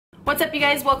What's up, you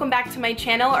guys? Welcome back to my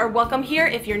channel, or welcome here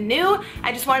if you're new.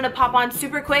 I just wanted to pop on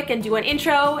super quick and do an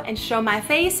intro and show my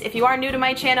face. If you are new to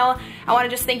my channel, I want to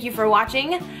just thank you for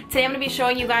watching. Today I'm going to be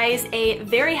showing you guys a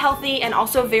very healthy and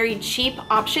also very cheap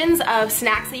options of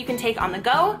snacks that you can take on the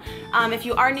go. If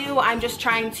you are new, I'm just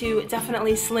trying to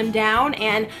definitely slim down,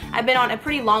 and I've been on a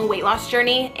pretty long weight loss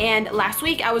journey, and last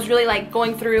week I was really like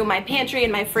going through my pantry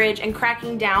and my fridge and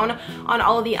cracking down on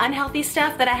all of the unhealthy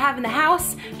stuff that I have in the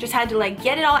house. Just had to like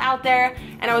get it all out there,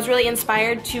 and I was really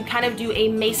inspired to kind of do a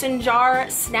mason jar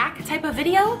snack type of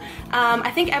video.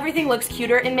 I think everything looks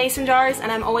cuter in mason jars,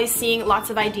 and I'm always seeing lots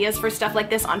of ideas for stuff like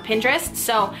this on Pinterest,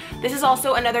 so this is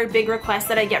also another big request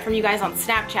that I get from you guys on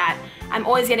Snapchat. I'm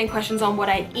always getting questions on what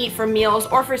I eat for meals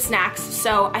or for snacks,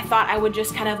 so I thought I would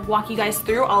just kind of walk you guys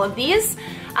through all of these.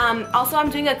 Also, I'm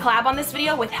doing a collab on this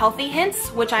video with Healthy Hints,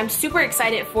 which I'm super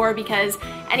excited for because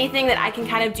anything that I can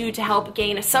kind of do to help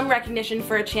gain some recognition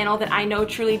for a channel that I know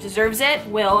truly deserves it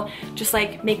will just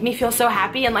like make me feel so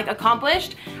happy and like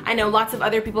accomplished. I know lots of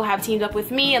other people have teamed up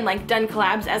with me and like done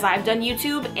collabs as I've done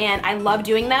YouTube, and I love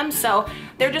doing them, so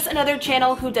they're just another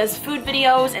channel who does food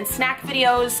videos and snack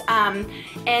videos,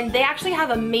 and they actually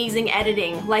have amazing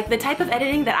editing, like the type of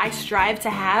editing that I strive to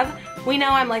have. We know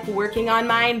I'm like working on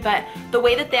mine, but the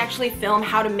way that they actually film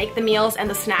how to make the meals and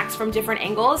the snacks from different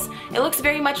angles, it looks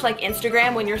very much like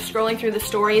Instagram when you're scrolling through the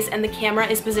stories and the camera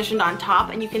is positioned on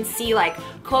top and you can see like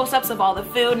close-ups of all the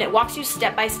food, and it walks you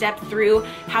step by step through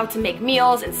how to make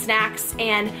meals and snacks,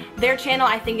 and their channel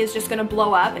I think is just gonna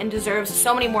blow up and deserves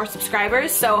so many more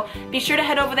subscribers. So be sure to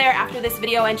head over there after this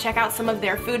video and check out some of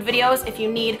their food videos if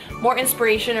you need more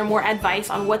inspiration or more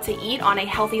advice on what to eat on a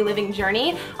healthy living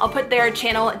journey. I'll put their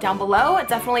channel down below.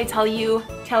 Definitely tell them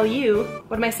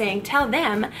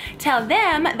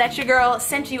that your girl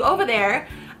sent you over there.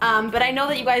 But I know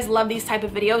that you guys love these type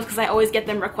of videos because I always get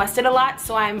them requested a lot,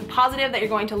 so I'm positive that you're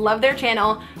going to love their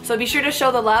channel. So be sure to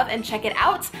show the love and check it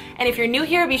out. And if you're new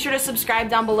here, be sure to subscribe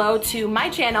down below to my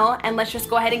channel, and let's just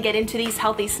go ahead and get into these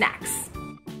healthy snacks.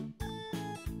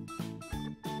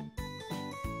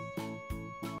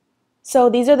 So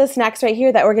these are the snacks right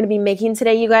here that we're going to be making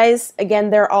today, you guys. Again,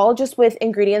 they're all just with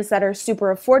ingredients that are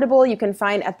super affordable. You can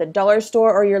find at the dollar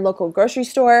store or your local grocery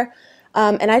store.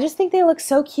 And I just think they look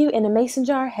so cute in a mason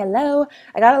jar. Hello.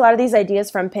 I got a lot of these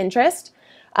ideas from Pinterest.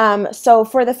 So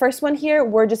for the first one here,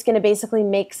 we're just going to basically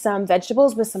make some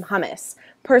vegetables with some hummus.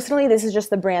 Personally, this is just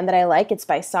the brand that I like. It's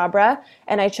by Sabra,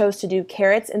 and I chose to do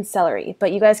carrots and celery.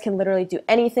 But you guys can literally do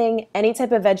anything, any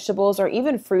type of vegetables or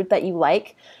even fruit that you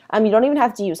like. You don't even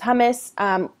have to use hummus.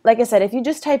 Like I said, if you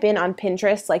just type in on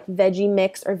Pinterest like veggie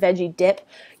mix or veggie dip,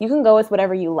 you can go with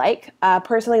whatever you like.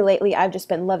 Personally, lately I've just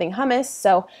been loving hummus,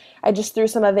 so I just threw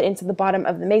some of it into the bottom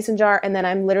of the mason jar, and then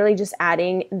I'm literally just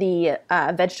adding the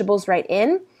vegetables right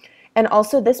in. And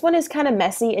also, this one is kind of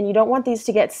messy, and you don't want these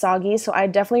to get soggy, so I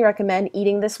definitely recommend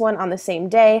eating this one on the same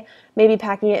day, maybe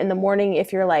packing it in the morning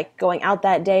if you're like going out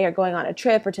that day or going on a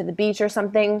trip or to the beach or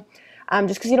something,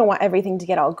 just because you don't want everything to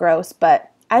get all gross.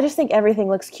 But I just think everything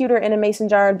looks cuter in a mason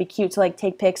jar. It'd be cute to like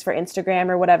take pics for Instagram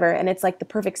or whatever, and it's like the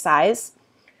perfect size.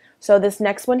 So this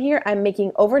next one here, I'm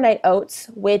making overnight oats,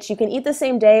 which you can eat the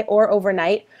same day or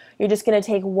overnight. You're just going to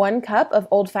take 1 cup of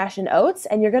old-fashioned oats,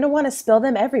 and you're going to want to spill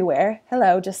them everywhere.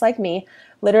 Hello, just like me.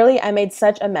 Literally, I made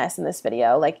such a mess in this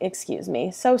video. Like, excuse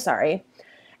me. So sorry.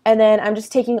 And then I'm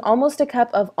just taking almost a cup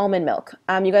of almond milk.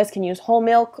 You guys can use whole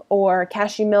milk or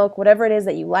cashew milk, whatever it is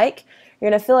that you like.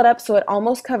 You're going to fill it up so it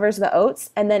almost covers the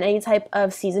oats, and then any type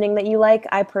of seasoning that you like.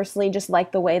 I personally just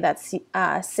like the way that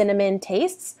cinnamon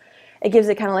tastes. It gives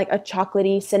it kind of like a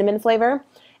chocolatey cinnamon flavor.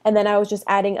 And then I was just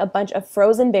adding a bunch of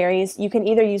frozen berries. You can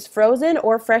either use frozen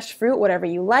or fresh fruit, whatever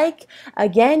you like.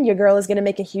 Again, your girl is going to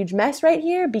make a huge mess right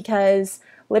here because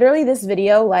literally this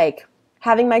video, like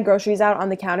having my groceries out on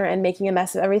the counter and making a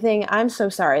mess of everything, I'm so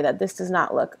sorry that this does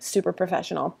not look super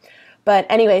professional. But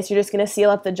anyways, you're just going to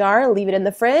seal up the jar, leave it in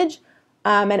the fridge,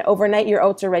 and overnight your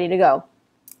oats are ready to go.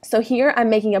 So here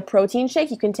I'm making a protein shake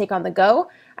you can take on the go.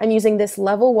 I'm using this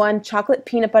level 1 chocolate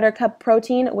peanut butter cup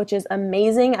protein, which is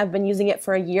amazing. I've been using it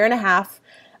for 1.5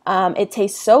 years. It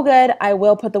tastes so good. I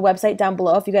will put the website down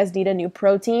below if you guys need a new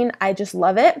protein. I just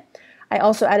love it. I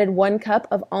also added 1 cup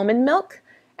of almond milk,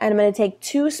 and I'm going to take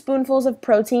 2 spoonfuls of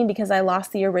protein because I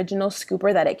lost the original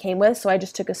scooper that it came with. So I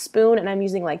just took a spoon, and I'm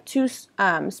using like 2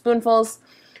 spoonfuls.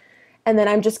 And then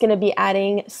I'm just going to be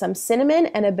adding some cinnamon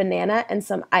and a banana and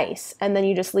some ice. And then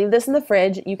you just leave this in the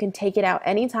fridge. You can take it out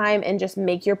anytime and just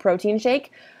make your protein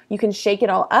shake. You can shake it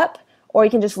all up, or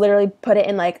you can just literally put it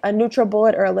in like a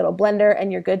NutriBullet or a little blender,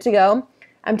 and you're good to go.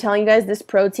 I'm telling you guys, this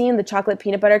protein, the chocolate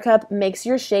peanut butter cup, makes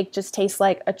your shake just taste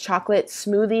like a chocolate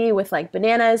smoothie with like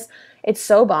bananas. It's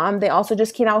so bomb. They also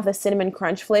just came out with a cinnamon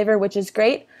crunch flavor, which is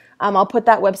great. I'll put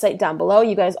that website down below.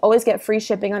 You guys always get free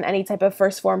shipping on any type of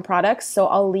First Form products, so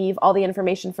I'll leave all the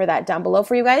information for that down below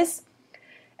for you guys.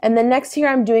 And then next here,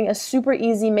 I'm doing a super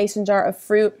easy mason jar of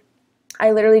fruit.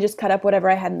 I literally just cut up whatever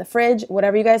I had in the fridge.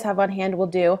 Whatever you guys have on hand will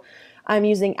do. I'm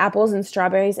using apples and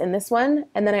strawberries in this one,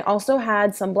 and then I also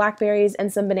had some blackberries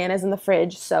and some bananas in the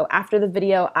fridge. So after the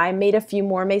video, I made a few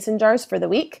more mason jars for the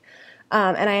week,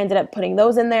 and I ended up putting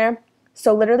those in there.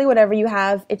 So literally whatever you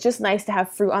have, it's just nice to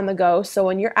have fruit on the go. So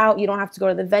when you're out, you don't have to go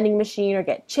to the vending machine or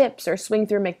get chips or swing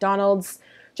through McDonald's.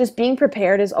 Just being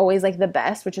prepared is always like the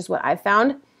best, which is what I've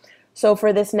found. So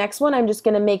for this next one, I'm just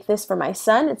going to make this for my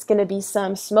son. It's going to be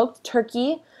some smoked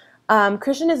turkey.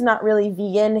 Christian is not really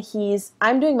vegan.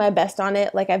 I'm doing my best on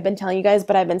it, like I've been telling you guys,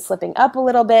 but I've been slipping up a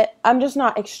little bit. I'm just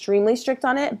not extremely strict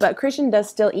on it, but Christian does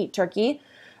still eat turkey.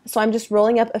 So I'm just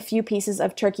rolling up a few pieces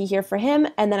of turkey here for him,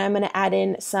 and then I'm going to add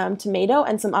in some tomato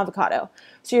and some avocado.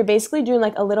 So you're basically doing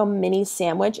like a little mini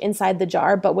sandwich inside the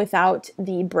jar, but without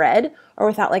the bread or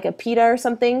without like a pita or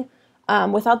something.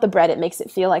 Without the bread, it makes it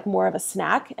feel like more of a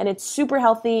snack, and it's super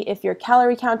healthy. If you're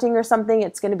calorie counting or something,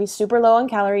 it's going to be super low on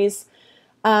calories.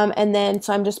 And then,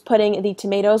 so I'm just putting the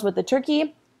tomatoes with the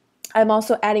turkey. I'm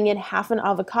also adding in half an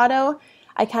avocado.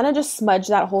 I kind of just smudge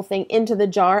that whole thing into the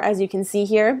jar, as you can see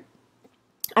here.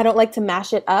 I don't like to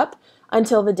mash it up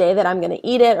until the day that I'm going to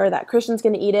eat it or that Christian's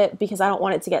going to eat it, because I don't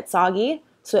want it to get soggy.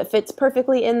 So it fits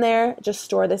perfectly in there. Just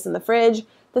store this in the fridge.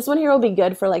 This one here will be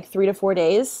good for like 3 to 4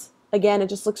 days. Again, it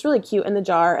just looks really cute in the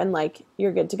jar, and like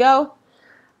you're good to go.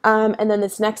 And then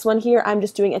this next one here, I'm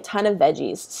just doing a ton of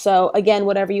veggies. So again,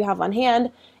 whatever you have on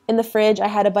hand. In the fridge, I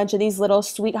had a bunch of these little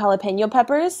sweet jalapeno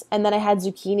peppers, and then I had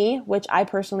zucchini, which I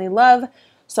personally love.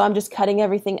 So I'm just cutting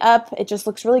everything up. It just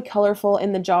looks really colorful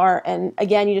in the jar. And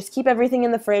again, you just keep everything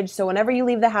in the fridge. So whenever you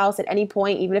leave the house at any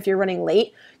point, even if you're running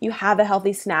late, you have a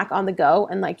healthy snack on the go,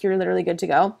 and like you're literally good to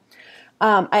go.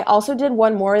 I also did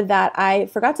one more that I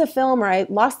forgot to film, or I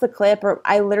lost the clip, or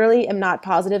I literally am not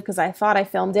positive because I thought I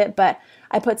filmed it, but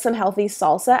I put some healthy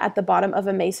salsa at the bottom of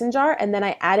a mason jar, and then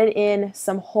I added in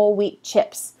some whole wheat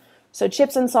chips. So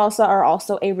chips and salsa are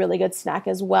also a really good snack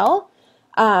as well.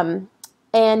 And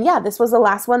yeah, this was the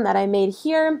last one that I made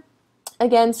here.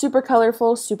 Again, super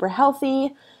colorful, super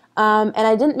healthy. And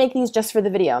I didn't make these just for the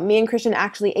video. Me and Christian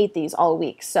actually ate these all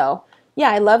week. So yeah,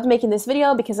 I loved making this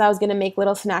video because I was going to make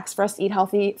little snacks for us to eat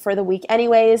healthy for the week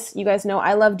anyways. You guys know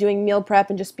I love doing meal prep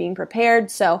and just being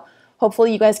prepared. So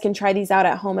hopefully you guys can try these out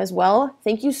at home as well.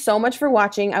 Thank you so much for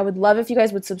watching. I would love if you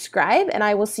guys would subscribe, and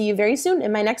I will see you very soon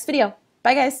in my next video.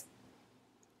 Bye guys.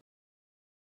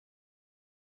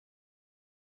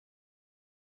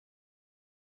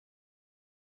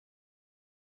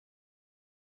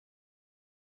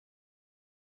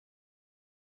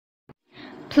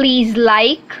 Please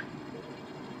like,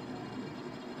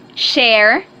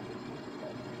 share,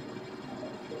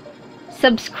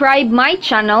 subscribe my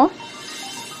channel,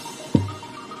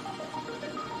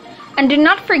 and do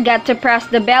not forget to press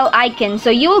the bell icon so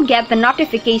you will get the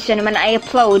notification when I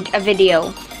upload a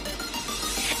video.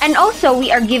 And also,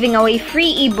 we are giving away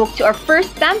free ebook to our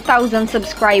first 10,000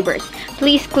 subscribers.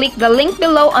 Please click the link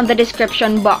below on the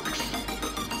description box.